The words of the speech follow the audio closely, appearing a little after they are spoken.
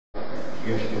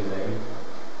yesterday.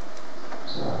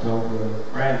 So I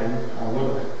told Brandon I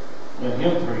would let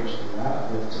him preach tonight,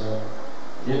 but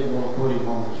didn't want to put him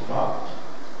on the spot.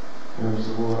 There's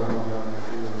the word I don't know how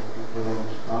to do it, put on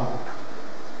the spot.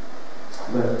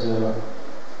 But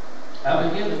I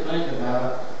began to think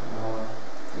about,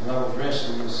 as I was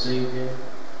resting this evening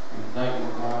and thinking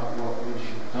about what we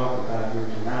should talk about here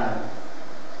tonight.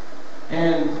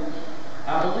 And I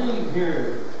believe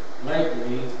here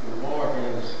lately the Lord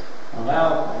has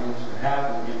allowed things to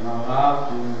happen in my life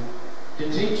to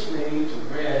teach me to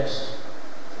rest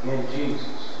in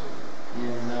Jesus.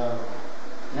 And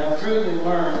I've truly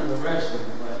learned the rest of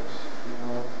the place.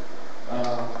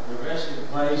 The rest of the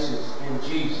place is in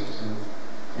Jesus.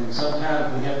 And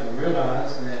sometimes we have to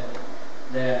realize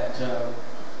that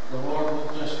the Lord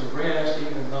wants us to rest,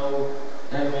 even though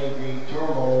there may be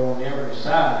turmoil on every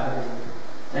side, and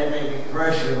there may be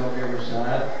pressure on every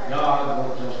side. God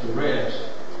wants us to rest.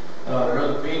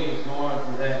 Brother Bane is going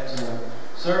for that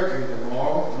surgery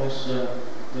tomorrow.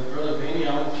 With Brother Bane, I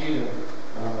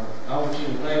want you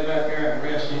to lay back there and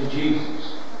rest in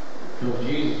Jesus, because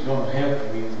Jesus is going to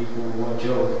help you. He's going to watch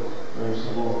over you. Praise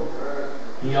the Lord.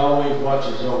 He always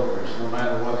watches over us, no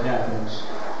matter what happens.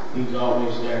 He's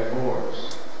always there for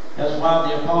us. That's why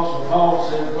the Apostle Paul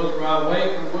said, whether I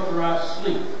wake or whether I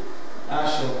sleep, I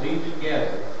shall be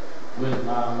together with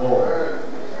my Lord.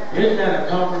 Isn't that a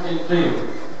comforting feeling?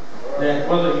 That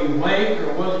whether you wake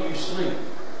or whether you sleep,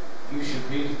 you should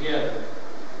be together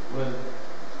with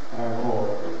our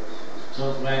Lord.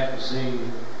 So glad to see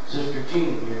Sister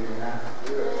Jean here tonight.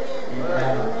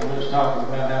 And we was talking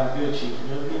about how good she's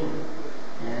looking.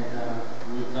 And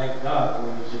we thank God for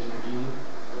you, Sister Jean.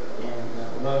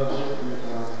 And love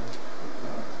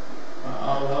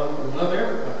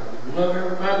everybody. We love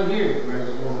everybody here, praise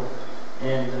the Lord.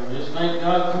 And just thank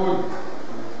God for you.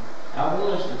 I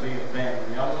want us to be a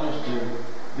family. I want us to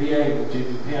be able to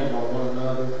depend on one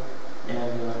another.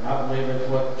 And I believe that's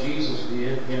what Jesus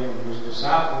did. Him and his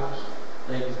disciples,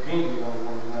 they depended on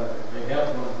one another. They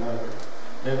helped one another.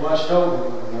 They watched over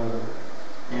one another.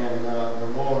 And the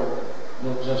Lord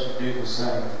wants us to do the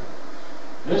same.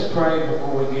 Let's pray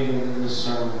before we get into this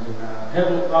sermon tonight.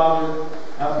 Heavenly Father,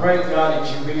 I pray, God, that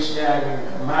you reach down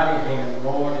your mighty hand,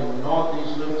 Lord, and anoint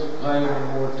these lips of clay one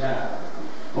more time.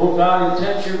 Oh God, and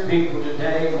touch your people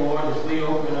today, Lord, as we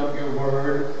open up your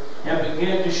word and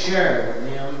begin to share with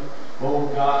them, oh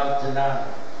God,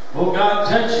 tonight. Oh God,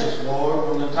 touch us, Lord,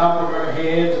 from the top of our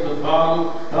head to the bottom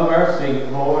of our feet,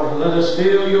 Lord, and let us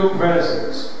feel your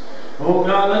presence. Oh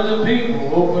God, let the people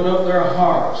open up their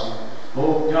hearts.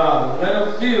 Oh God, let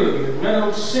them feel you. Let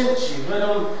them sense you. Let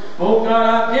them, oh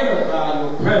God, identify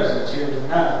your presence here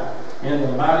tonight. In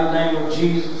the mighty name of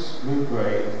Jesus, we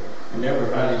pray. And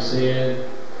everybody said,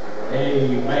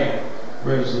 amen.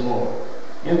 Praise the Lord.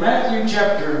 In Matthew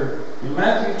chapter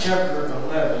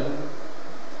 11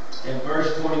 and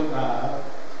verse 25,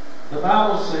 the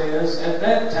Bible says, at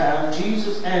that time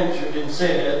Jesus answered and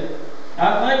said,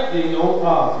 I thank thee, O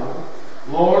Father,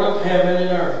 Lord of heaven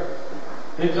and earth,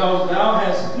 because thou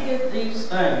hast hid these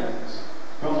things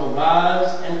from the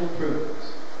wise and the prudent,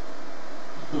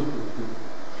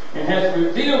 and hast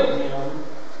revealed them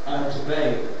unto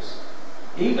babes.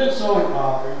 Even so,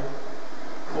 Father,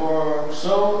 for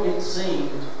so it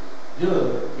seemed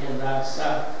good in thy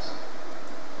sight.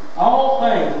 All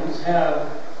things are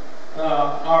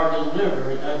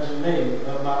delivered unto me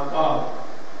of my Father,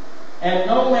 and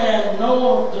no man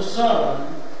knoweth the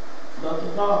Son but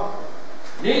the Father.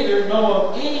 Neither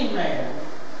knoweth any man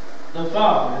the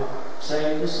Father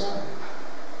save the Son,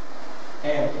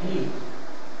 and he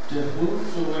to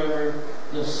whomsoever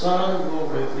the Son will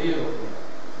reveal him.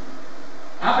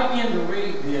 I began to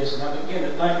read this and I began to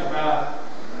think about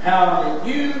how that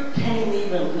you can't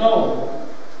even know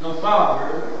the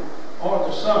Father or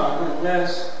the Son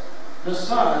unless the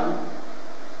Son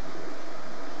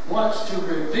wants to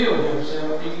reveal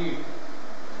himself to you.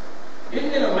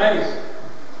 Isn't it amazing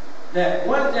that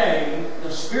one day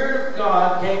the Spirit of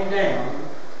God came down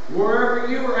wherever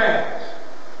you were at,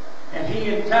 and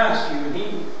he enticed you, and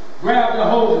he grabbed a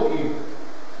hold of you,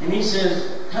 and he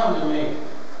says, come to me.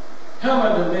 Come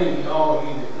unto me, all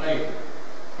ye that labor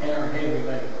and are heavy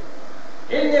laden.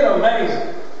 Isn't it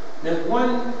amazing that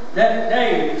that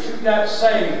day that you got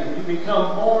saved and you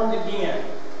become born again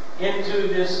into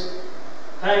this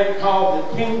thing called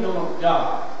the kingdom of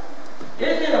God?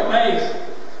 Isn't it amazing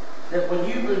that when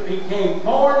you became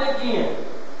born again,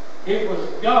 it was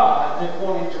God that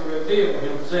wanted to reveal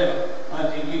himself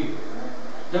unto you?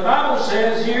 The Bible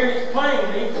says here it's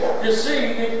plainly to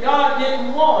see that God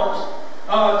didn't want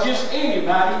just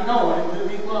anybody knowing who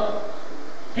he was.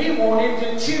 He wanted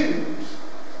to choose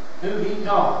who He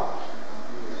calls.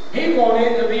 He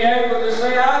wanted to be able to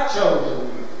say, I've chosen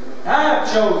you. I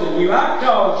have chosen you. I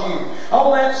called you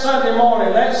on that Sunday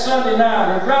morning, that Sunday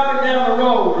night, or driving down the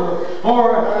road,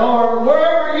 or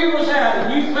wherever you was at,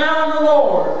 and you found the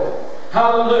Lord.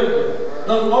 Hallelujah.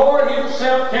 The Lord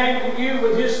Himself came to you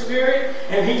with His Spirit,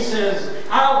 and He says,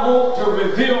 I want to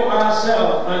reveal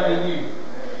myself unto you.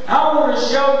 I want to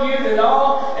show you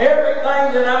that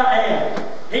everything that I am.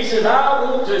 He says, I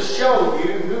want to show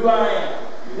you who I am,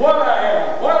 what I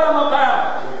am, what I'm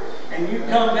about. And you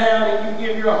come down and you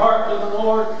give your heart to the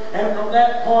Lord, and from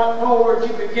that point forward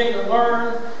you begin to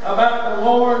learn about the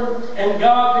Lord, and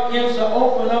God begins to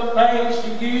open up things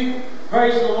to you.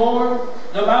 Praise the Lord.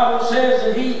 The Bible says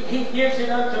that He gives it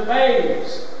unto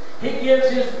babes. He gives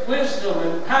His wisdom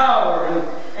and power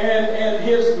and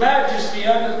His majesty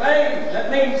unto babes.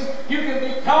 That means you can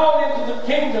be called into the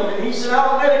kingdom. And He said,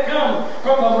 I'll let it come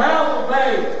from the mouth of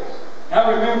babes. I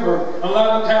remember a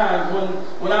lot of times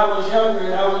when I was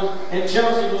younger, and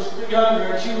Chelsea was younger,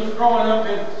 and she was growing up,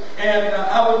 and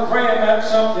I would pray about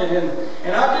something,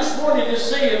 and I just wanted to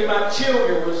see if my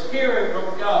children was hearing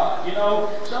from God. You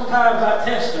know, sometimes I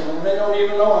test them, and they don't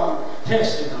even know I'm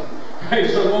testing them.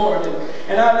 Praise the Lord.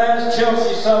 And I'd ask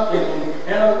Chelsea something,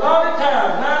 and a lot of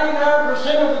times,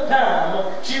 99% of the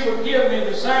time, she would give me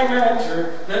the same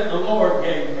answer that the Lord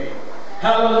gave me.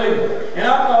 Hallelujah. And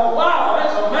I thought, wow,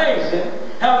 that's amazing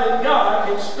how that God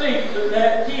can speak to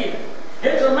that kid.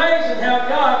 It's amazing how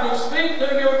God can speak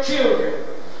to your children.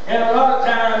 And a lot of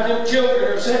times them children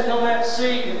are sitting on that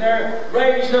seat, and they're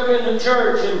raised up in the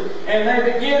church, and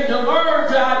they begin to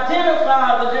learn to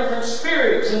identify the different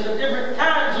spirits and the different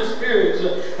kinds of spirits.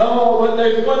 Oh, but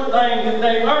there's one thing that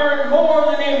they learn more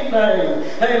than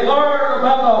anything. They learn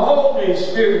about the Holy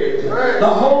Spirit. The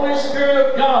Holy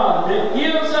Spirit of God that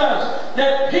gives us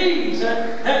that peace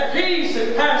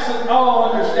that passeth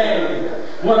all understanding.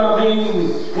 What I mean,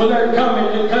 when they're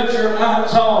coming to cut your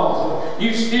lights off,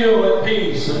 you still at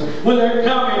peace. When they're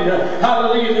coming,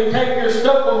 hallelujah, to take your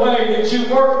stuff away that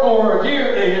you work for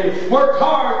dearly and work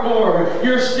hard for,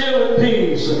 you're still at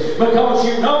peace. Because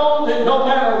you know that no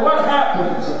matter what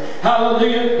happens,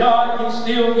 hallelujah, God can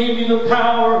still give you the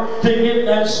power to get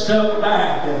that stuff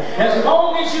back. As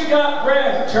long as you got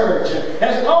breath, church,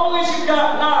 as long as you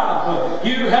got life,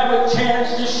 you have a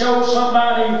chance to show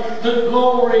somebody the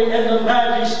glory and the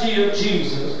majesty of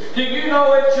Jesus. Do you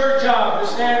know it's your job to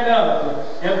stand up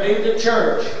and be the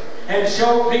church and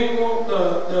show people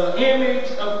the image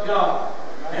of God?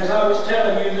 As I was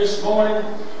telling you this morning,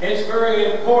 it's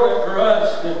very important for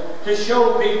us to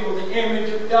show people the image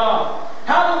of God.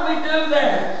 How do we do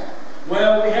that?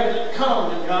 Well, we have to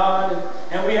come to God,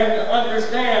 and we have to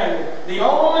understand the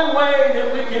only way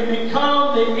that we can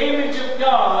become the image of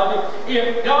God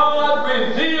if God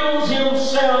reveals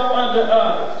Himself unto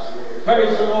us.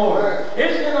 Praise the Lord.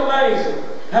 Isn't it amazing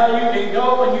how you can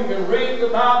go and you can read the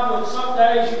Bible, and some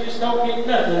days you just don't get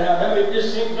nothing out of it. It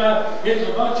just seems like it's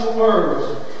a bunch of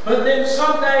words. But then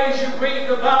some days you read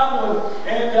the Bible,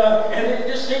 and it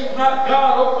just seems like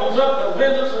God opens up the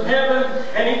windows of heaven,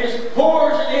 and He just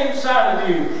pours it inside of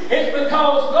you. It's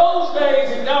because those days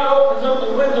that God opens up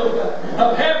the windows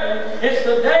of heaven, it's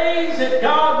the days that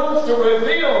God wants to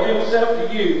reveal Himself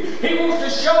to you. He wants to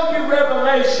show you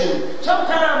revelation.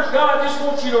 Sometimes God just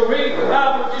wants you to read the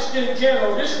Bible just in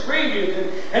general. Just read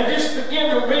it and just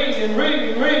begin to read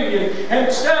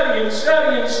and study and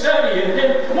study and study. And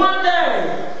then one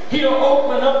day, He'll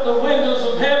open up the windows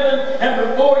of heaven, and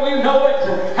before you know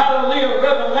it, hallelujah,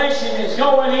 revelation is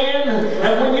going in,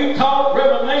 and when you talk,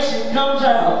 revelation comes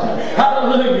out.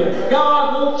 Hallelujah.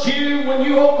 God wants you, when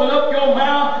you open up your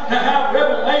mouth, to have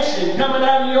revelation coming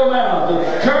out of your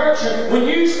mouth. Church, when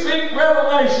you speak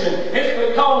revelation, it's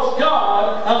because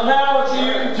God allowed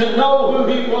you to know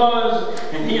who He was,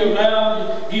 and He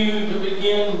allowed you to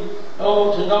begin,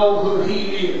 to know who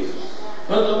He is.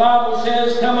 But the Bible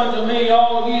says, come unto me,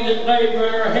 all ye that labor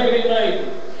and are heavy laden,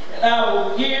 and I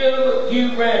will give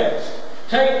you rest.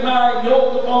 Take my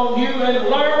yoke upon you and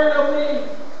learn of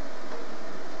me.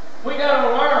 We got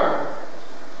to learn.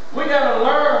 We got to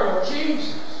learn of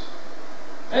Jesus.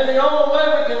 And the only way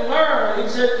we can learn, He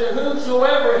said, to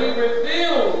whomsoever He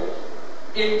revealed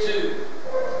it to.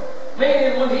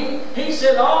 Meaning when He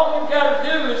said, all you've got to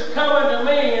do is come unto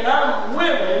me, and I'm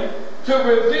willing to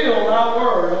reveal my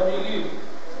word unto you.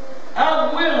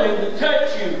 I'm willing to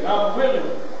touch you. I'm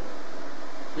willing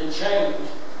to change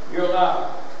your life.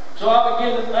 So I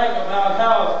begin to think about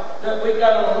how that we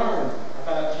got to learn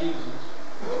about Jesus.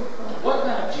 What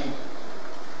about Jesus?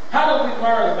 How do we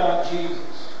learn about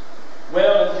Jesus?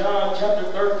 Well, in John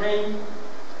chapter 13,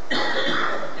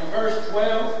 in verse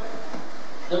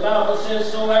 12, the Bible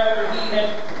says, so after he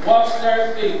had washed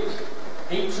their feet,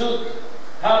 he took,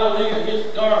 hallelujah,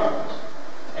 his garment.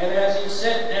 And as he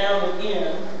sat down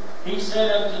again, he said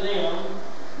unto them,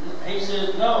 he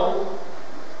said, know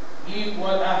ye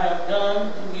what I have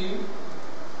done to you?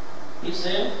 He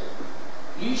said,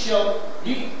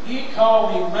 ye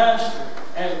call me Master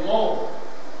and Lord,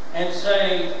 and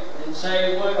say,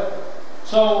 well,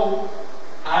 so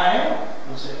I am.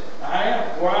 He said, I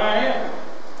am, for I am.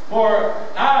 For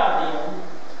I then,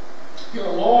 your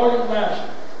Lord and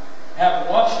Master, have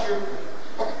washed your feet.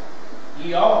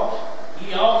 Ye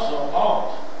also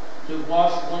ought to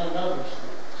wash one another's feet.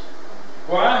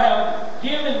 For I have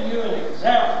given you an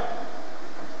example,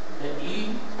 that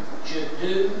ye should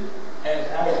do as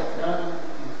I have done to you.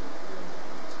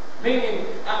 Meaning,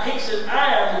 he says,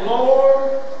 I am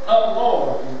Lord of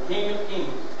lords and King of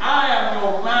kings. I am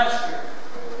your master,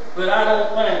 but I don't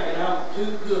think that I'm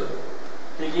too good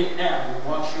to get down and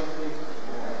wash your feet.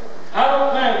 I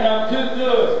don't think I'm too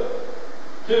good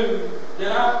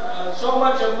that I so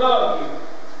much love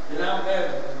you that I'm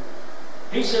better than you.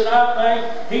 He said, I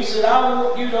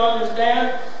want you to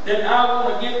understand that I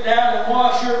want to get down and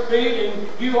wash your feet, and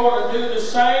you ought to do the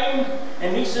same.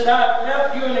 And he said, I've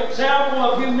left you an example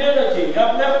of humility.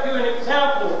 I've left you an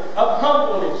example of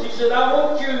humbleness. He said, I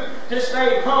want you to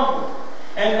stay humble.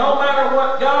 And no matter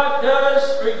what God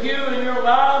does for you in your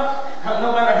life,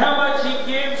 no matter how much He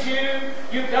gives you,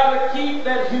 you've got to keep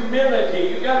that humility.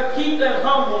 You've got to keep that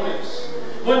humbleness.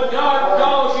 When God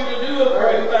calls you to do a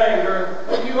great thing, or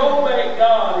when you obey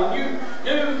God and you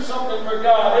do something for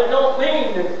God, it don't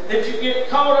mean that you get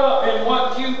caught up in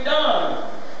what you've done.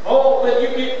 Oh, but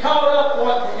you get caught up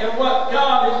in what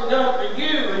God has done for you,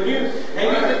 and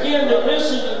you begin to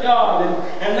listen to God,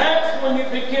 and that's when you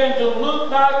begin to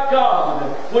look like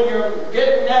God. When you're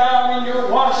getting down and you're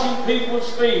washing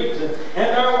people's feet, and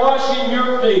they're washing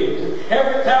your feet.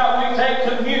 Every time we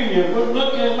take communion, we're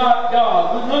looking like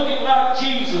God. We're looking like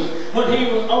Jesus when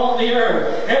He was on the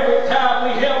earth. Every time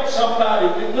we help somebody,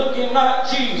 we're looking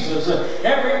like Jesus.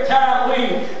 Every time we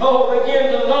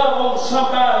begin to love on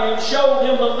somebody and show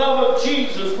them the love of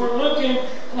Jesus, we're looking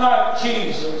like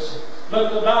Jesus.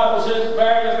 But the Bible says,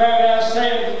 verily, verily, I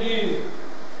say unto you,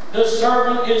 the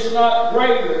servant is not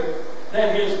greater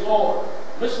than his Lord.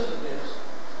 Listen to this.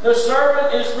 The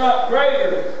servant is not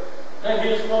greater than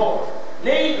his Lord.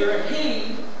 Neither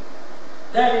he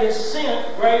that is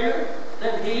sent greater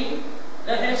than he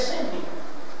that has sent him.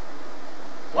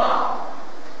 Wow.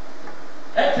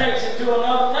 That takes it to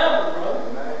another level,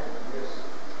 brother.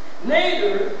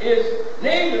 Neither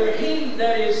he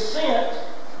that is sent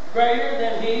greater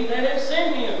than he that has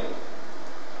sent him.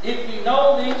 If you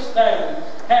know these things,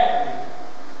 happy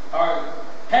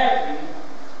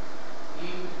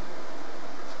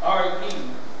are ye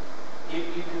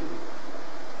if you do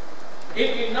it.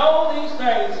 If you know these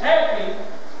things, happy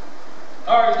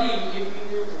are ye if you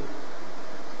do it.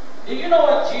 Do you know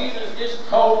what Jesus just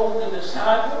told the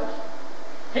disciples?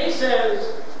 He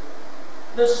says,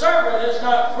 the servant is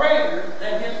not greater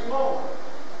than his Lord.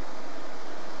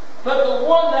 But the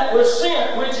one that was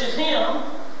sent, which is Him,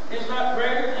 is not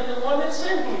greater than the one that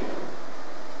sent Him.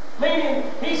 Meaning,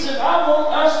 He said, I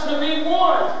want us to be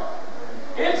one.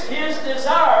 It's His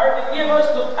desire to give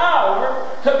us the power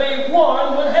to be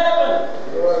one with heaven.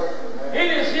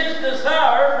 It is His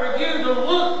desire for you to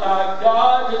look like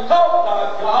God, to talk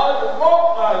like God, to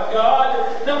walk like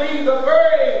God, to be the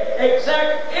very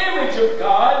exact image of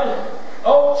God.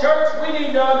 Oh, church, we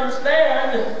need to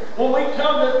understand when we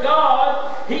come to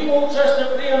God, He wants us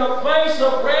to be in a place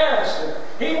of rest.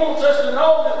 He wants us to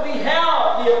know that we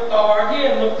have the authority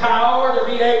and the power to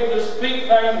be able to speak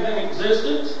things in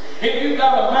existence. If you've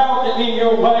got a mountain in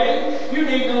your way, you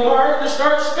need to learn to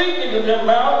start speaking to them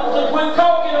mountains and quit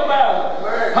talking about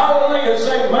it. Hallelujah.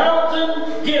 Say,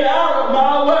 mountain, get out of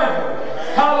my way.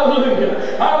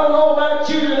 Hallelujah. I don't know about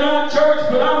you tonight, church,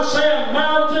 but I'm saying,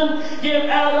 mountain, get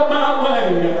out of my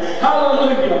way.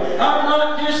 Hallelujah. I'm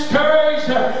not discouraged.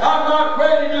 I'm not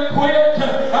ready to quit.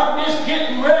 I'm just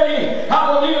getting ready,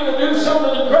 hallelujah, to do some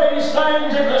of the greatest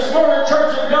things in the Smyrna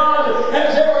Church of God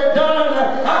has ever done.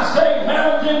 I say,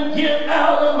 mountain, get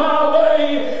out of my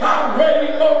way. I'm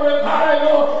ready for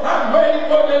revival. I'm ready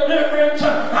for deliverance.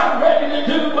 I'm ready to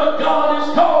do what God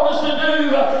has called us to do.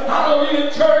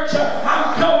 Hallelujah, church.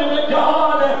 I'm coming to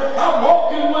God. I'm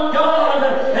walking with God.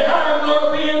 And I'm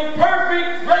going to be in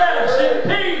perfect rest and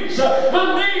peace,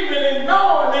 believing and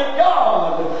knowing that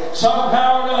God,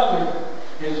 somehow or another,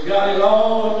 has got it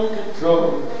all under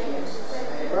control.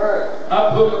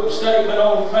 I put a statement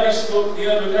on Facebook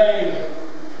the other day.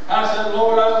 I said,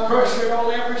 Lord, I'm pressured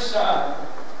on every side.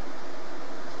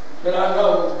 But I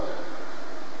know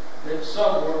that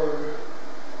somewhere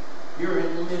you're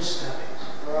in the midst of it.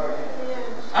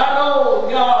 I know,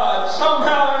 God,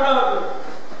 somehow or another,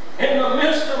 in the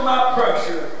midst of my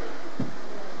pressure,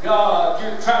 God,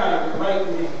 you're trying to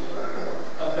make me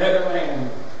a better man.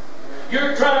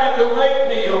 You're trying to make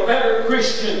me a better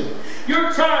Christian.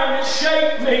 You're trying to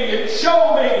shape me and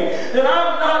show me that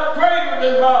I'm not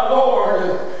greater than my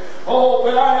Lord. Oh,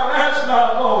 but I am as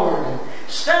my Lord,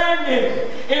 standing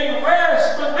in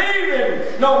rest,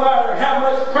 believing no matter how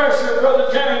much pressure, Brother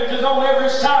James, is on every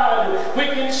side, we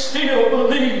can still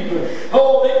believe,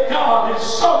 oh, that God is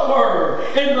somewhere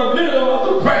in the middle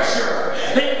of the pressure,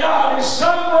 that God is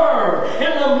somewhere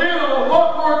in the middle of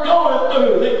what we're going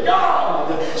through, that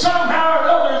God somehow or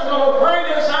another is going to bring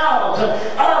us out.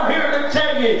 I'm here to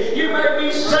tell you, you may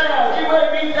be sad, you may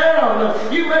be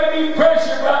down, you may be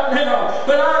pressured right now,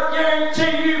 but I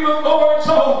guarantee you before it's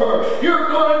over, you're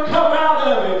going to come out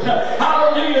of it.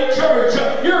 Hallelujah, church.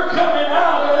 You're coming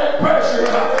out of that pressure.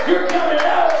 You're coming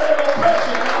out of that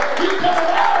oppression. You're coming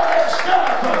out of that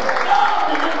stuff.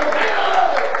 God is in the middle of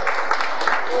it.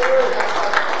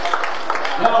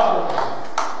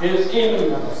 God is in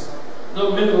the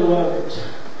middle of it.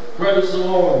 Praise the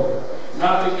Lord. And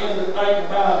I begin to think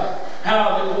about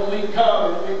how that when we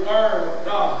come and we learn of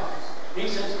God, He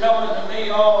says, come unto me,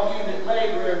 all you that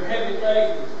labor and heavy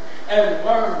laden, and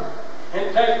learn,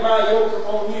 and take my yoke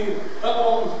upon you,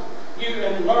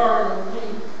 and learn of me.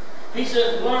 He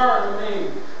says, learn of me.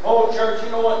 Oh, church, you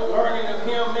know what learning of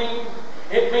Him means?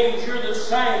 It means you're the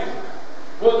same,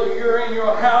 whether you're in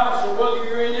your house or whether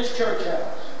you're in this church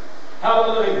house.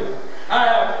 Hallelujah. I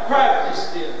have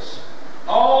practiced this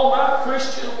all my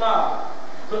Christian life,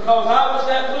 because I was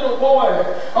that little boy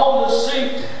on the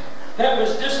seat that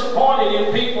was disappointed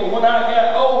in people when I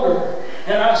got older.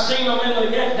 And I seen them in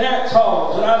the dance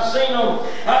halls, and I seen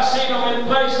them in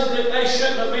places that they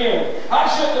shouldn't have been. I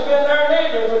shouldn't have been there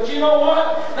neither, but you know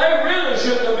what? They really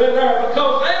shouldn't have been there,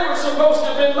 because they were supposed to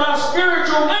have been my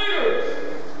spiritual leaders.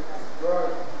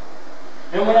 Right.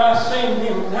 And when I seen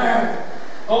them there,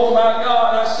 oh my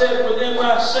God, I said within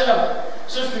myself,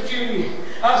 Sister Judy,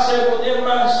 I said within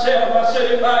myself, I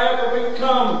said, if I ever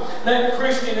become that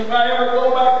Christian, if I ever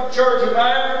go back to church, if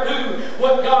I ever do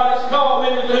what God has called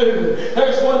me to do,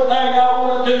 there's one thing I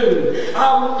want to do.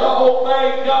 I want to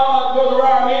obey God, whether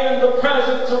I'm in the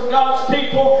presence of God's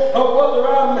people or whether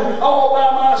I'm all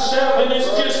by myself and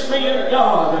it's just me and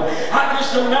God. I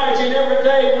just imagine every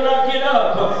day when I get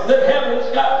up that heaven's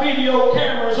got video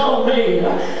cameras on me.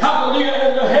 Hallelujah.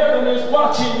 And the heaven is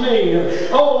watching me.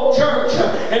 Oh, church.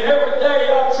 And every day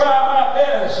I try my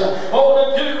best,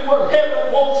 to do what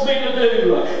heaven wants me to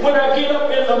do. When I get up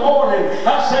in the morning,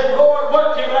 I say, Lord,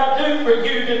 what can I do for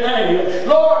you today?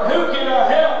 Lord, who can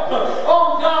I help?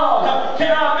 Oh God,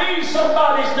 can I be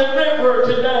somebody's deliverer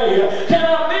today? Can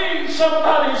I be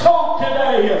somebody's hope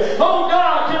today? Oh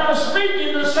God, can I speak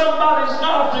into somebody's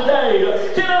life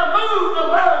today? Can I move the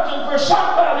mountain for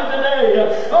somebody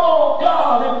today? Oh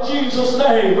God, in Jesus'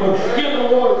 name, give the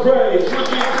Lord praise. Would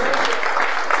you?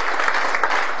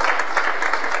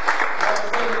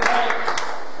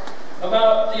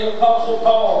 About the Apostle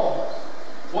Paul,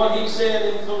 what he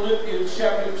said in Philippians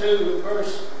chapter 2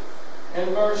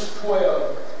 and verse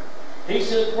 12. He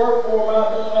says, wherefore, my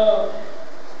beloved,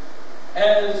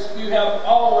 as you have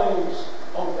always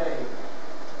obeyed.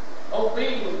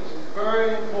 Obedience is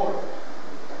very important.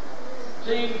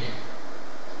 See,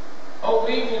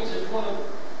 obedience is one of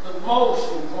the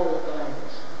most important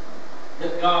things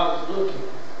that God is looking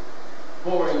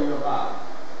for in your life.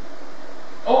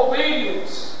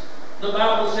 Obedience, the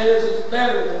Bible says, is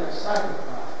better than a sacrifice.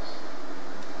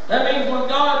 That means when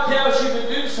God tells you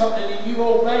to do something and you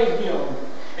obey Him,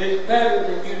 it's better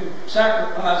than you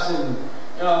sacrificing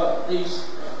these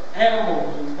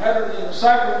animals, and better than the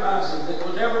sacrifices that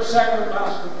was ever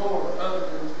sacrificed before other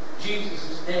than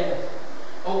Jesus' death.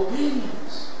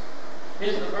 Obedience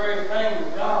is the very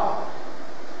thing God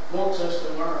wants us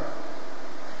to learn.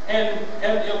 And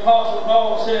the Apostle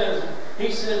Paul says,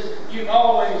 he says, you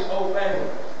always obey,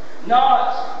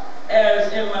 not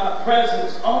as in my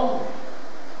presence only,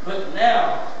 but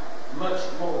now much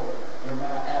more in my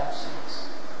absence.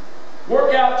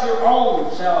 Work out your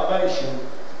own salvation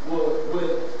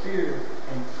with fear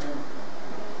and trembling.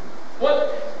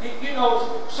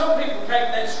 Some people take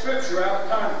that scripture out of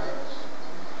context.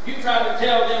 You try to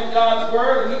tell them God's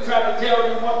word, and you try to tell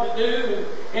them what to do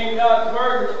in God's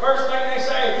word, and the first thing they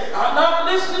say, I'm not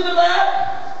listening to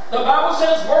that. The Bible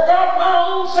says, work out my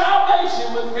own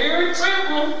salvation with fear and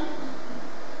trembling.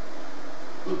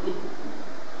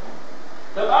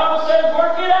 The Bible says,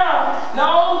 work it out.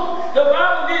 No, the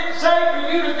Bible didn't say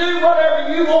for you to do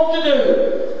whatever you want to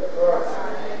do.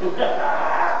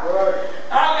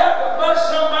 I got to bust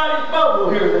somebody's bubble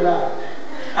here tonight.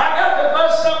 I got to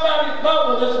bust somebody's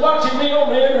bubble that's watching me on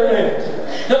the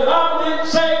internet. The Bible didn't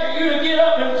say for you to get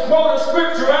up and quote a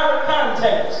scripture out of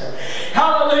context.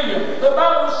 Hallelujah. The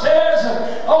Bible says,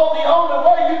 oh, the only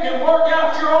way you can work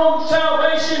out your own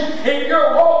salvation if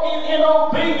you're walking in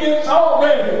obedience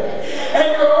already.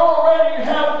 And you already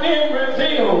have been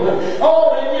revealed.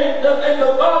 Oh, and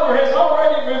the Father has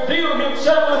already revealed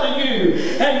Himself unto you.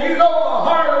 And you know the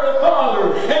heart of the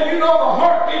Father. And you know the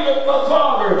heartbeat of the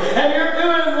Father. And you're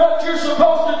doing what you're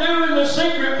supposed to do in the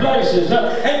secret places.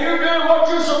 And you're doing what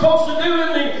you're supposed to do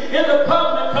in the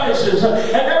public places. And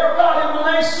everybody,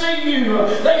 when they see you,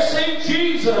 they see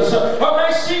Jesus. Or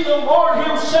they see the Lord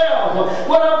Himself.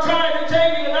 What I'm trying to tell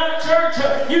you tonight, church,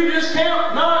 you just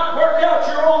can't not work out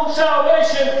your own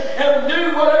salvation and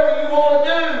do whatever you want to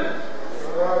do.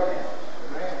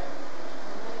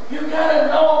 You got to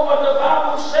know what the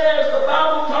Bible says. The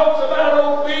Bible talks about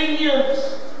obedience.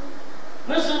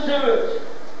 Listen to it.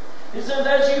 It says,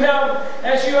 as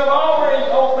you have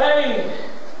already obeyed,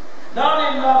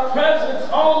 not in my presence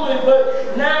only,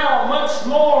 but now much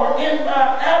more in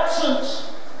my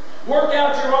absence, work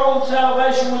out your own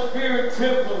salvation with fear and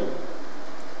trembling.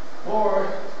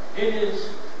 For it is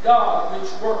God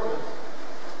which worketh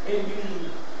in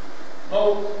you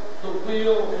both the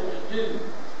will and the do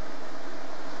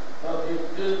of His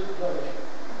good pleasure.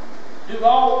 Do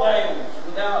all things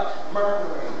without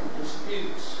murmuring and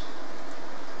disputes.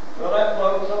 Well, that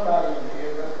blows somebody in the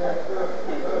head right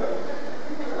there.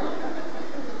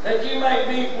 That you may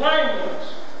be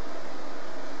blameless.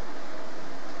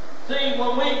 See,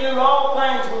 when we do all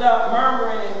things without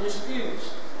murmuring and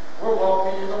disputes, we're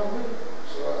walking in obedience.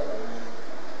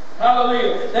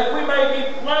 Hallelujah. That we may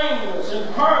be blameless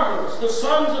and harmless, the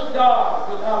sons of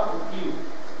God without rebuke,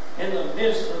 in the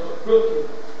midst of a crooked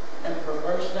and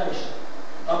perverse nation,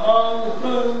 among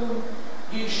whom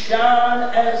ye shine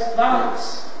as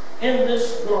lights in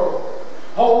this world,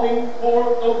 holding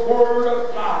forth the word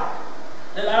of life,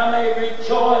 that I may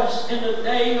rejoice in the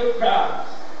day of Christ,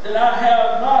 that I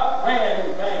have not ran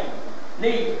in vain,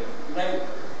 neither labored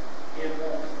in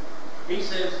vain. He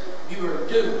says, you are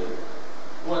doing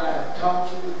what I have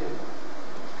taught you to do.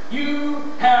 You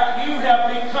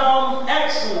have become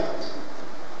excellent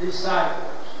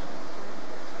disciples.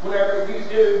 Whenever you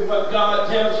do what God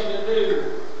tells you to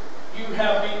do, you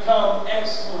have become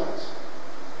excellent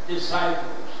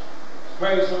disciples.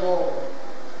 Praise the Lord.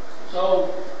 So,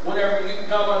 whenever you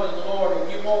come unto the Lord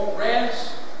and you won't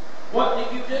rest, what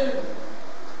do you do?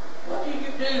 What do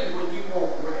you do when you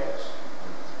won't rest?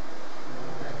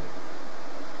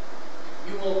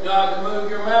 You want God to move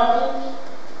your mountains?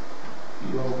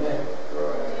 You obey.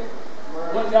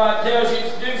 When God tells you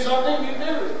to do something, you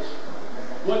do it.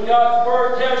 When God's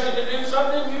Word tells you to do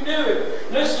something, you do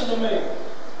it. Listen to me.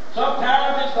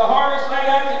 Sometimes it's the hardest thing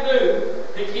I can do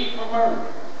to keep from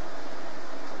murmuring.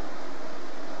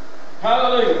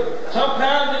 Hallelujah.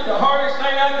 Sometimes it's the hardest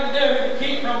thing I can do to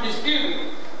keep from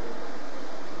disputing.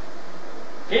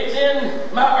 It's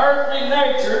in my earthly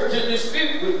nature to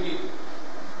dispute with you.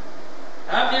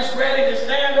 I'm just ready to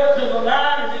stand up to the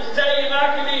line and just tell you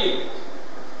like it is.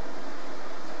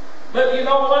 But you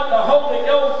know what? The Holy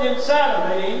Ghost inside of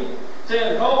me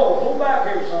says, oh, hold back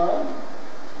here, son.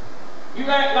 You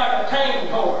act like a tame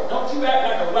horse. Don't you act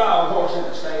like a wild horse in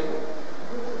the stable.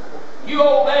 You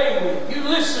obey me. You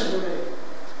listen to me.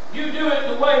 You do it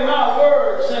the way my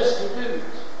word says to do it.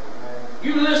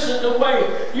 You listen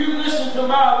to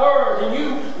my word, and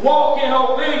you walk in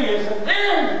obedience, and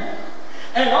then,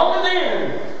 and only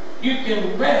then, you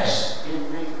can rest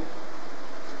in me.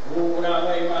 Oh, when I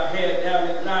lay my head down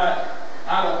at night,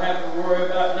 I don't have to worry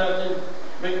about nothing,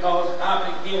 because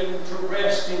I begin to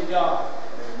rest in God.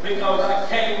 Because I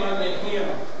came unto Him,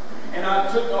 and I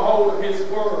took a hold of His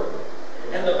word.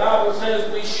 And the Bible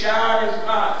says we shine as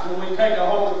lights when we take a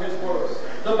hold of His word.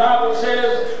 The Bible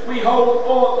says we hold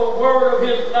forth the word of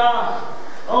His life.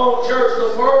 Oh, church,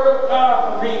 the word of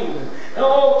God means.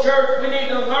 Oh, church, we need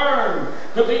to learn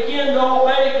to begin to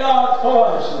obey God's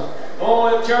voice.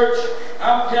 Oh, church,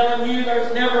 I'm telling you,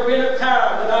 there's never been a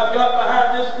time that I've got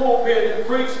behind this pulpit and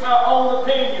preached my own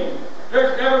opinion.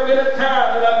 There's never been a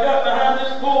time that I've got behind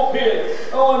this pulpit,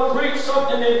 and preached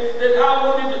something that I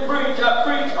wanted to preach. I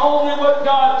preach only what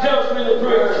God tells me to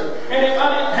preach. And if I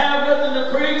didn't have nothing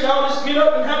to preach, I'll just get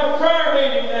up and have a prayer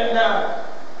meeting that night.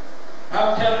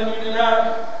 I'm telling you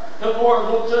tonight, the Lord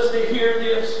wants us to hear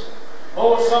this.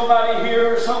 Oh, somebody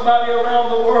here, somebody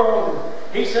around the world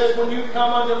He says, when you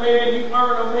come unto me and you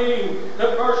learn of me,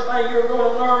 the first thing you're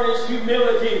going to learn is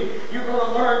humility. You're going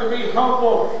to learn to be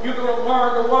humble. You're going to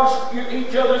learn to wash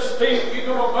each other's feet. You're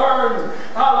going to learn,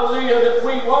 hallelujah, that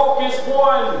we walk as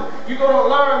one. You're going to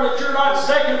learn that you're not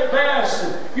second best.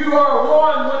 You are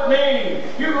one with me.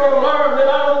 You're going to learn that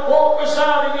I don't walk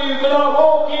beside of you, but I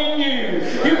walk in you.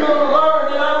 You're going to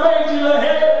learn that I made you the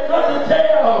head and not the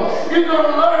tail. You're going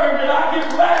to learn that I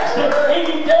can blast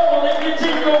any devil that gets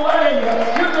in your way.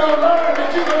 You're going to learn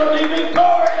that you're going to be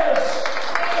victorious.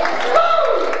 Woo!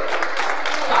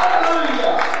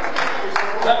 Hallelujah.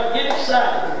 But get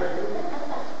excited.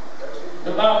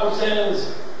 The Bible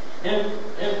says in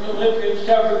Philippians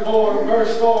chapter 4,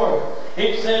 verse 4,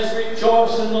 it says,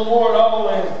 rejoice in the Lord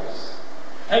always.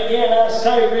 Again I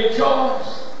say,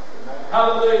 rejoice.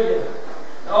 Hallelujah.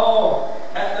 Oh,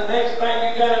 and the next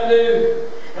thing you got to do,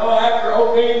 after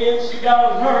obedience, you got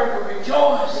to learn to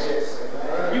rejoice.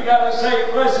 You got to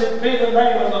say, blessed be the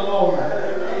name of the Lord.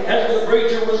 As the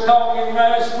preacher was talking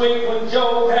last week, when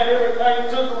Job had everything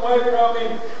took away from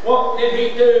him, what did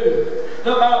he do?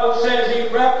 The Bible says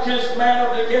he wrapped his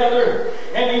mantle together,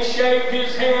 and he shaved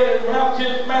his head and wrapped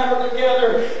his mantle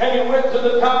together, and he went to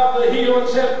the top of the hill and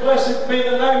said, blessed be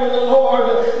the name of the Lord.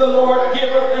 The Lord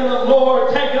giveth and the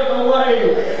Lord taketh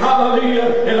away.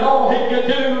 Hallelujah. And all he can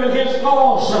do in his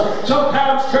loss.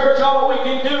 Sometimes, church, all we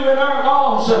can do in our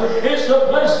loss is to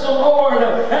bless the Lord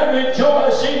and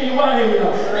rejoice anyway.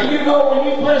 And you know, when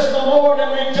you bless the Lord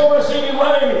and rejoice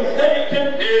anyway, that it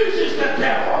confuses the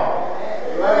devil.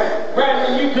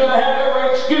 Brandon, you could have had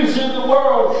every excuse in the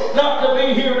world not to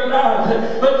be here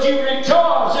tonight, but you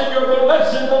rejoice and you're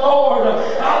blessing the Lord.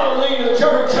 Hallelujah,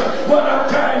 church. What I'm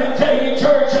trying to tell you,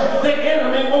 church, the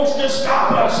enemy wants to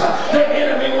stop us. The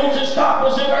enemy wants to stop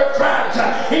us in our tracks.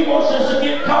 He wants us to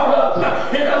get caught up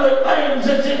in other things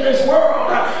that's in this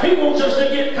world. He wants us to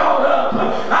get caught up,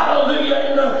 hallelujah,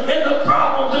 in the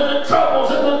problems and the troubles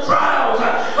and the trials.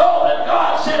 Oh, but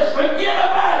God says, forget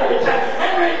about it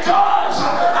and rejoice.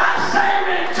 I say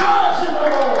rejoice in the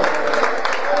Lord.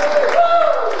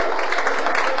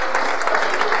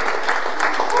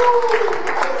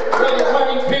 Brother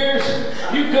Wayne Pierce,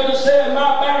 you could have said,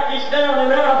 my back is down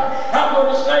and out. I'm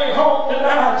going to stay home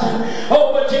tonight.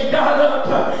 Oh, but you got up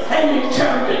and you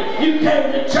turned it. You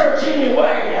came to church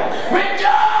anyway.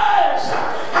 Rejoice!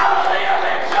 Hallelujah,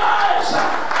 rejoice!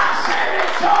 I say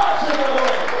rejoice in the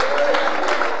Lord.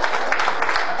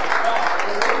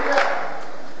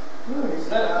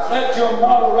 Let your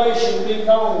moderation be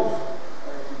known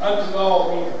unto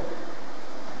all men.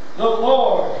 The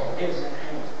Lord is at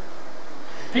hand.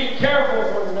 Be careful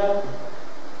for nothing,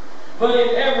 but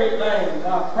in everything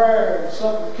by prayer and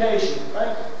supplication,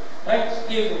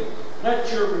 thanksgiving,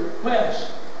 let your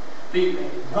request be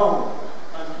made known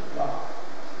unto God.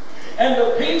 And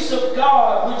the peace of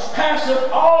God, which passeth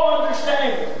all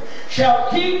understanding, shall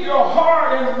keep your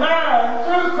heart and mind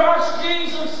through Christ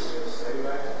Jesus.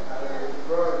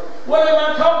 What am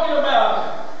I talking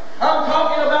about? I'm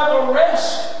talking about a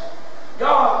rest.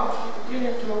 God wants you to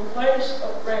get into a place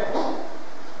of rest.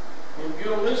 And if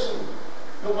you'll listen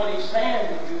to what He's saying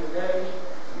to you today,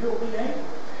 you'll be able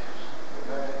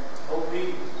to rest.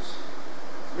 Obedience,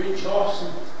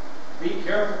 rejoicing, be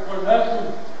careful for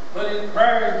nothing, but in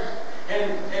prayers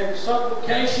and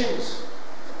supplications,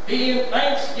 be in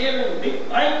thanksgiving, be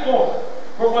thankful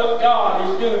for what God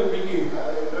is doing for you.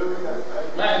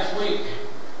 Last week,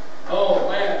 oh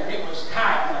man, it was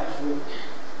tight last week.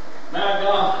 My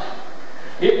God,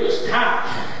 it was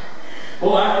tight.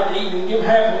 Boy, I had to even give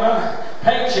half of my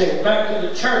paycheck back to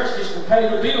the church just to pay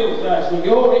the bills last week.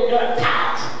 Oh, it got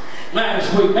tight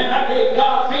last week. Man, I gave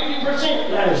God 50%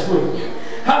 last week.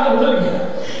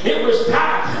 Hallelujah. It was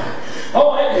tight.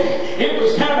 Oh, it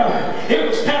was kind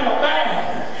of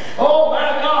bad. Oh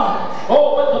my God.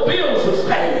 Oh, but the bills was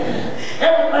paid.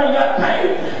 Everything got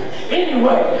paid.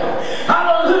 Anyway,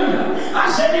 hallelujah.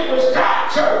 I said it was tight,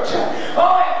 church.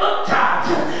 Oh, it looked tight.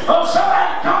 Oh,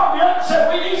 somebody called me up and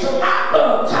said, we need some light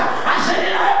bulbs. I said,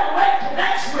 it'll have to wait till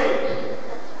next week.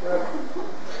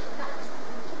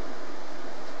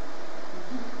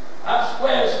 I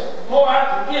swear it's more I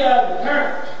can get out of the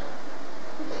current.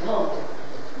 No.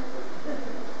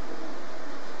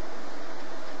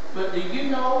 But do you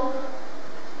know,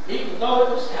 even though it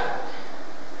was tight,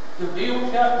 the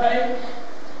bills got paid.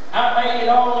 I made it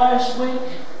all last week.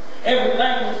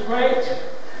 Everything was great.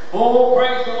 Oh,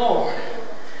 praise the Lord.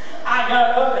 I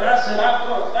got up and I said, I'm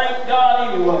going to thank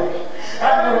God anyway.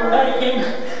 I'm going to thank Him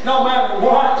no matter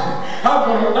what. I'm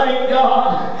going to thank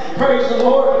God, praise the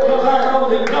Lord, because I know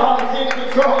that God is in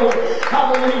control.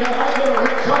 Hallelujah. I'm going to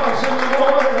rejoice in the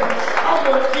Lord. I'm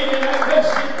going to get in that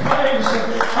resting place.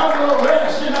 I'm going to rest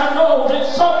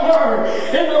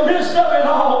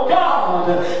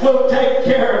going to take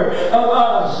care of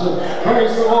us.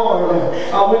 Praise the Lord.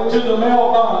 I went to the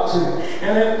mailbox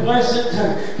and that blessed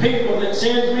people that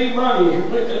sends me money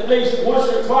at least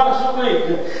once or twice a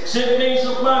week sent me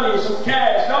some money, some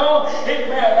cash. No, it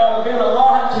may not have been a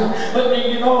lot, but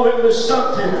you know it was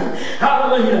something.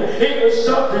 Hallelujah. It was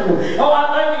something. Oh, I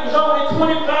think it was only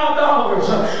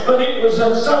 $25, but it was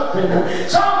something.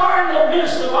 Somewhere in the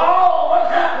midst of all what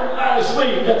happened last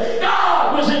week,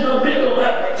 God was in the middle of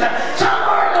it.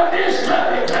 Somewhere in the midst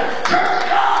of it, church,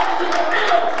 God is in the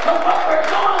middle of what we're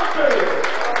going through.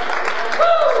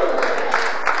 Woo!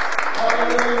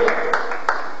 Hallelujah.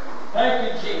 Thank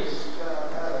you, Jesus.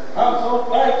 I'm so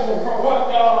thankful for what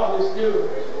God is doing.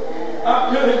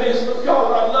 I'm doing this because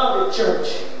I love it, church.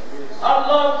 I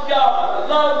love God. I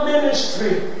love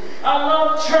ministry. I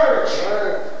love church.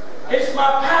 It's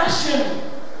my passion.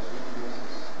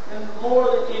 And more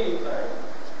than anything,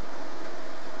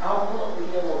 I want to be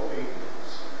in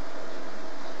obedience.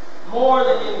 More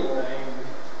than anything,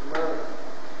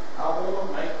 I want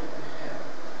to make it to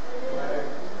heaven.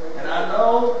 And I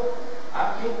know I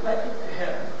can't make it to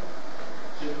heaven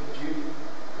through duty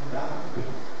without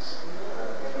obedience.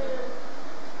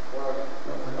 But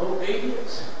with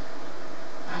obedience,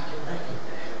 I can make it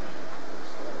to heaven.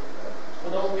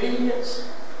 With obedience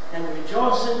and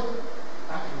rejoicing,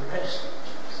 I can rest in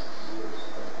Jesus.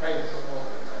 Praise the Lord.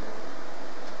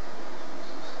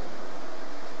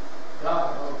 God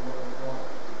knows what we're going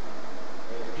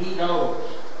through. He knows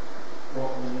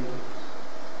what we need.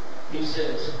 He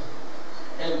says,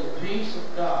 and the peace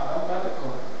of God, I'm about to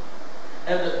close,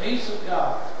 and the peace of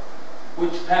God,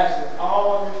 which passeth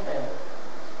all understanding,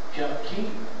 shall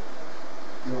keep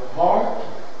your heart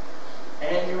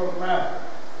and your mind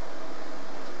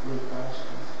with Christ Jesus.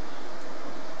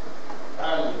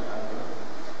 Finally, my brother,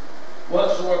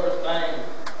 whatsoever things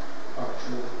are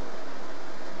true,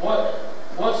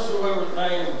 whatsoever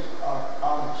things are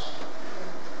honest.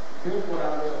 Here's what I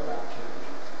love about church.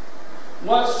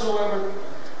 Whatsoever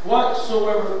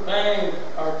things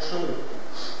are true,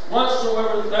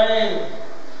 whatsoever things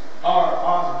are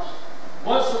honest,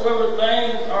 whatsoever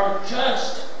things are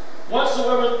just,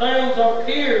 whatsoever things are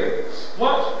pure,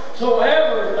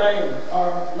 whatsoever things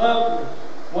are lovely,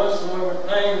 whatsoever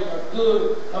things are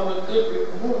good, of a good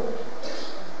report.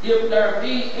 If there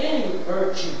be any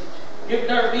virtue, if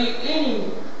there be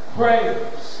any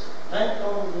praise, think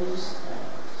on these things.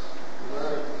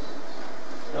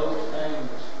 Those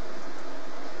things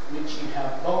which ye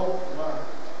have both learned.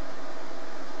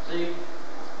 See,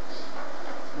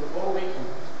 before we can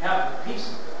have the peace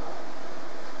of God,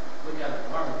 we got to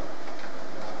learn it.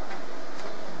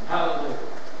 Hallelujah.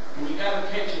 And you got to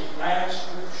catch his last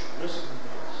scripture. Listen to this.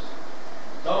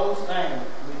 Those things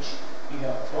which you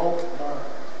have both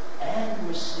learned and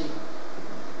received.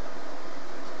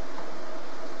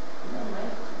 You know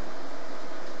that?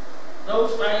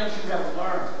 Those things you have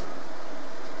learned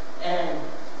and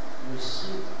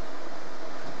received.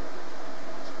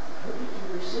 Who did you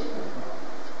receive them from?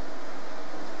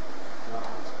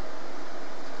 God.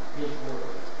 His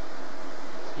Word.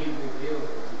 He revealed it to you.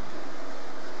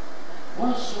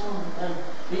 Whatsoever thing,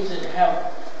 he said,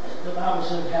 the Bible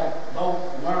says, have both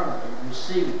learned and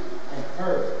received and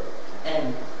heard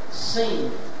and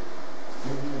seen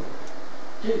in you.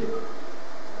 Do.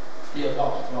 The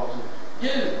Apostle Paul said,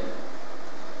 do.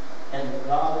 And the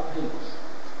God of peace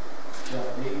shall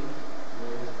be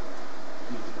with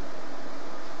you.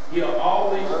 He'll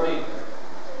always be there,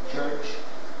 church,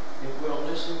 if we'll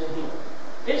listen to Him.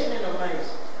 Isn't it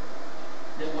amazing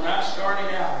that when I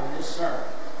started out in this sermon,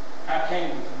 I came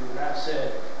to you and I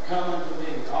said, come unto me,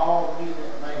 all ye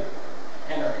that labor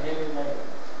and are heavy laden,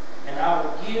 and I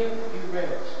will give you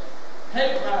rest.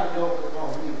 Take my yoke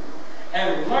upon you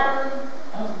and learn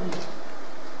of me.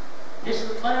 It's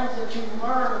the things that you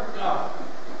learn of God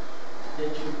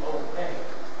that you obey.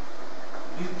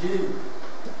 You do.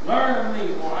 Learn of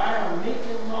me, for I am meek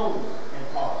and lowly in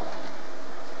heart,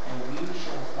 and ye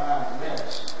shall find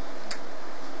rest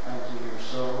unto your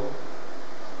soul.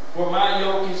 For my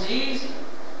yoke is easy,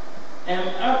 and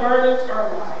my burdens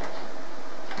are light.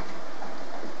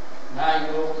 My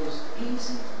yoke is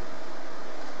easy,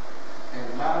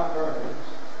 and my burdens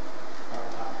are light.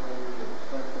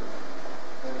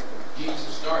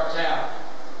 Jesus starts out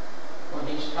when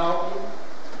he's talking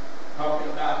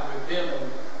about revealing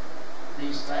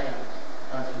these things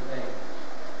unto them.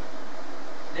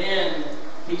 Then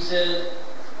he said,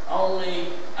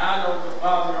 only I know the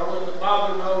Father, only the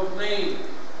Father knows me.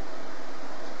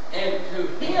 And to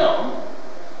him,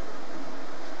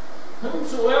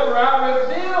 whomsoever I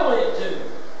reveal it to.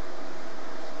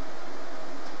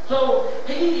 So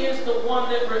He is the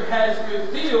one that has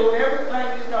revealed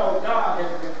everything you know. God has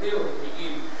revealed it to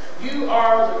you. You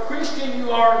are the Christian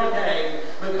you are today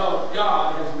because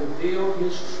God has revealed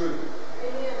His truth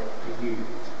to you.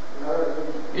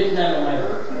 Isn't that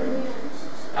amazing?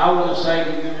 I want to say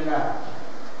to you tonight,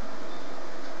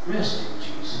 rest in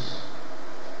Jesus.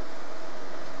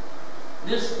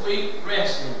 This week,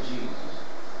 rest in Jesus.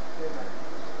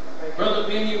 Brother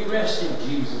Benny, rest in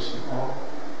Jesus tomorrow.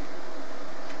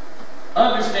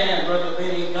 Understand, Brother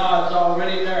Benny, God's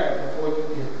already there before you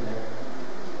get there.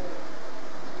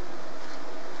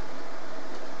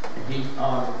 And He's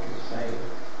honored to say,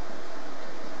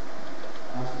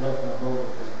 I felt the Holy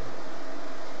Ghost.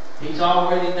 He's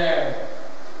already there.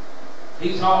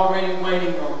 He's already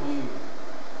waiting on you.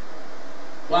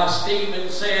 Why Stephen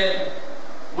said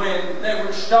when they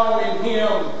were stoning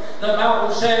him, the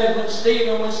Bible says when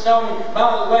Stephen was stoning,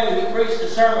 by the way, he preached a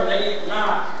sermon, they didn't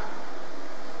like.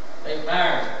 They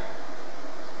fired him.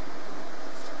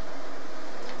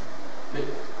 But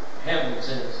heaven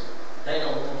says, they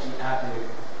don't want you out there.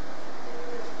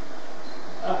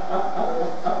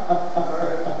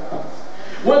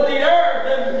 When the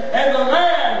earth and the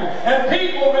land and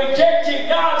people rejected,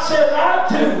 God says, I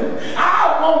do.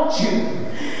 I want you.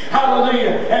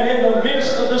 Hallelujah. And in the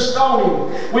midst of the stoning,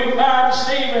 we find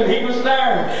Stephen. He was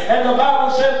there. And the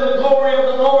Bible says the glory of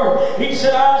the Lord. He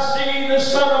said, I see the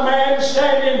Son of Man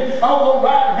standing on the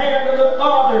right hand of the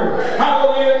Father.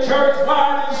 Hallelujah, church.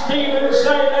 Why did Stephen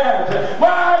say that?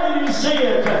 Why did he see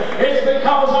it? It's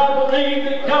because I believe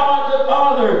that God the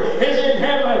Father is in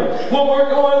heaven. When we're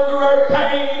going through our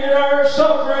pain and our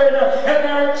suffering and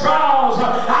our trials,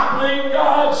 I believe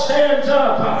God stands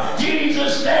up.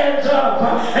 Jesus stands up.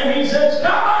 And He says,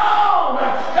 come on,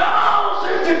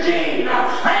 Sister Jean.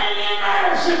 Hang in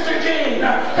there, Sister Jean.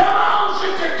 Come on,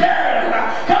 Sister Karen.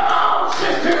 Come on,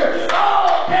 Sister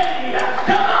Katie.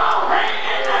 Come on, hang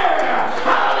in there.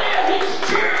 Hallelujah, He's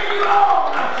cheering you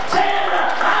on, saying,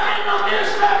 I'm in the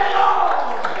midst of it all.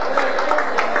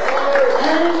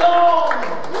 Hang on.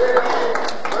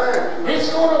 It's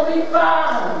going to be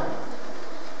fine.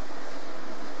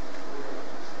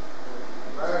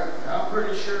 I'm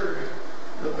pretty sure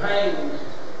the pain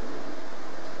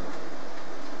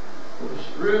was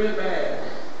really bad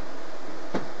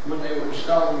when they were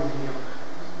stoning him.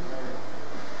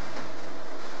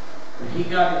 But he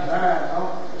got his eyes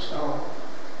off the stone.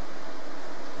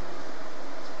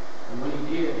 And when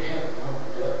he did, heaven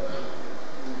opened up.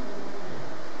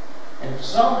 And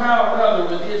somehow or other,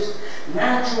 with his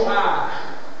natural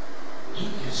eye, he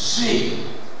could see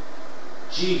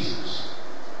Jesus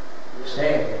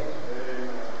standing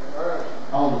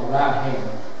on the right hand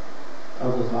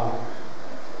of the Father.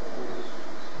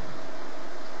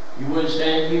 You wouldn't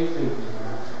stand to your feet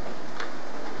tonight.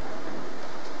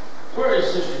 Where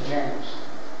is Sister James?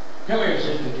 Come here,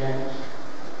 Sister James.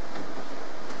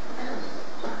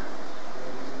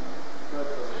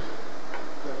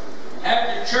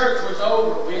 After church was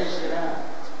over Wednesday night.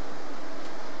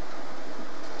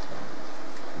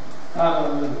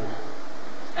 Hallelujah.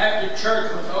 After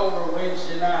church was over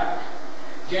Wednesday night,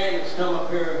 Janet's come up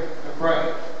here to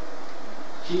pray.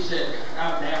 She said,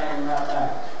 I'm down in my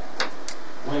back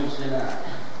Wednesday night.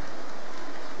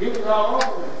 It was all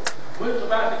over with. We was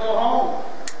about to go home.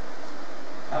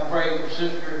 I prayed for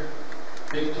Sister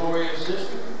Victoria's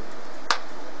sister,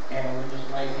 and we just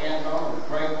laid hands on her and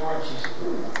prayed for her, and she said,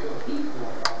 ooh, I feel heat going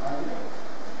on right now.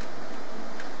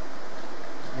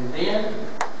 And then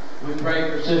we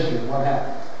prayed for Sister. What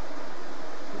happened?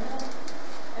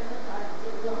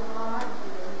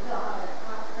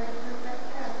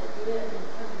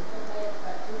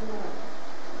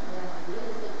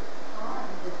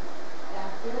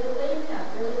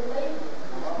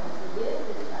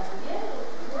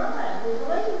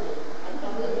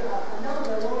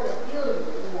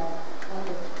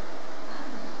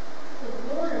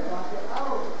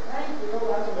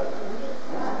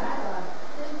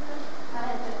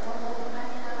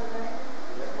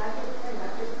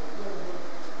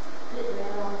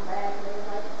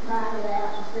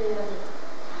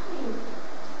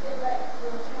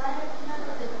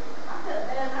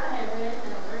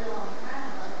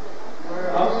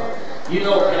 You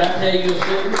know, can I tell you a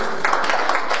secret?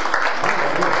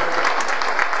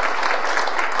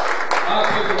 I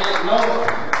didn't know,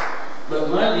 but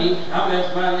Monday, I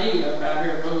messed my knee up out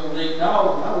here moving these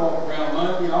dogs. I walked around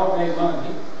Monday, all day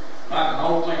Monday, like an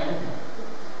old man.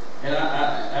 And I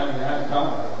mean, I haven't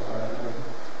talked about it right now.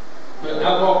 But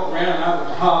I walked around, I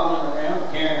was hobbling around,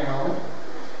 carrying on.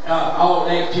 All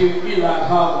day Tuesday, I was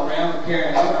hobbling around,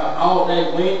 carrying on. All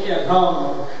day Wednesday, I was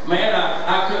hobbling man,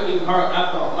 I couldn't even hurt.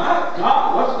 I thought, my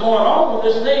God, what's going on with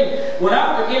this knee? When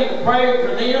I began to pray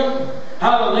for them,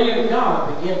 hallelujah,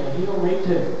 God began to heal me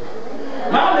too.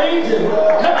 My knees is,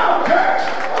 come on, church.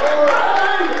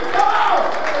 Hallelujah, come on.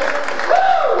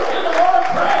 Woo! Give the Lord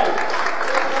praise.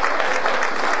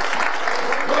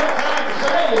 What I'm trying to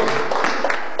say is,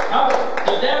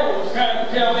 the devil was trying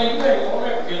to tell me, you ain't going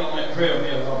to ever get on that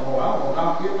treadmill no more. I'm going to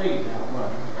knock your knees out,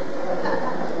 buddy.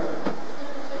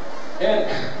 And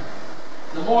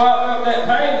the more I felt that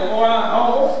pain, the more I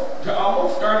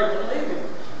almost started believing.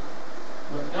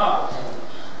 But God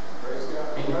changed.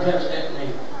 And He touched that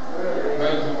knee.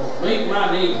 Praise the Lord. Leave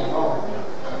my knees alone.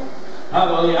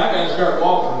 Hallelujah. I got to start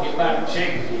walking and get back in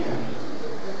shape again.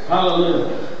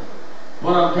 Hallelujah.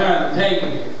 What I'm trying to tell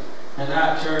you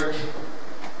tonight, church,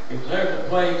 if there's a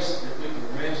place that we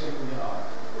can rest in God,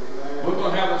 we're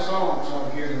going to have a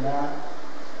song here tonight.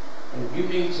 And if you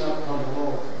need something from the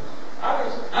Lord, I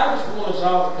just want us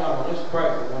all to come. Let's pray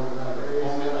for one another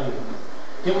before we leave.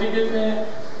 Can we do that?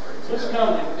 Let's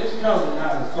come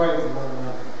tonight and pray for one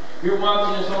another. You're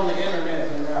watching us on the internet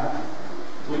tonight.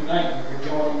 We thank you for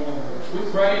joining in with us. We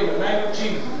pray in the name of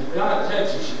Jesus that God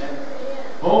touches you.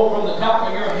 Oh, from the top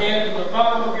of your head to the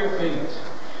bottom of your feet.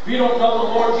 If you don't know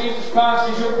the Lord Jesus Christ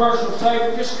as your personal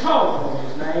Savior, just call upon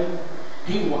His name.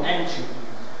 He will answer you.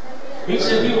 He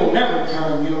said He will never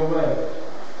turn you away.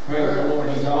 Praise the Lord.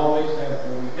 He's always there for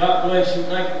you. God bless you.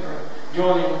 Thank you for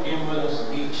joining in with us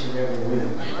each and every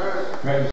week. Praise